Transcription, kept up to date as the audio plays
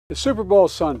It's Super Bowl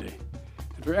Sunday.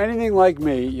 If you're anything like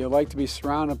me, you like to be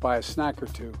surrounded by a snack or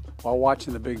two while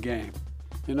watching the big game.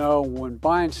 You know, when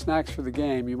buying snacks for the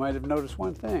game, you might have noticed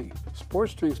one thing.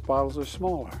 Sports drinks bottles are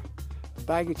smaller. A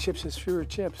bag of chips has fewer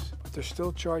chips, but they're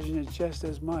still charging it just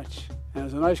as much. And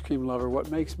as an ice cream lover,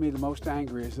 what makes me the most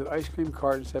angry is that ice cream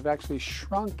cartons have actually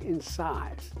shrunk in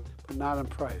size, but not in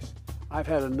price. I've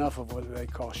had enough of what they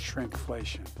call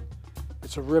shrinkflation.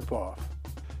 It's a ripoff.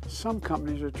 Some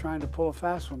companies are trying to pull a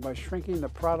fast one by shrinking the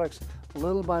products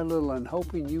little by little and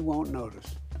hoping you won't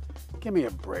notice. Give me a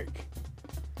break.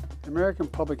 The American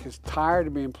public is tired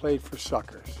of being played for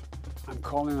suckers. I'm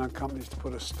calling on companies to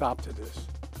put a stop to this.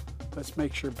 Let's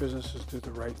make sure businesses do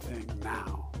the right thing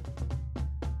now.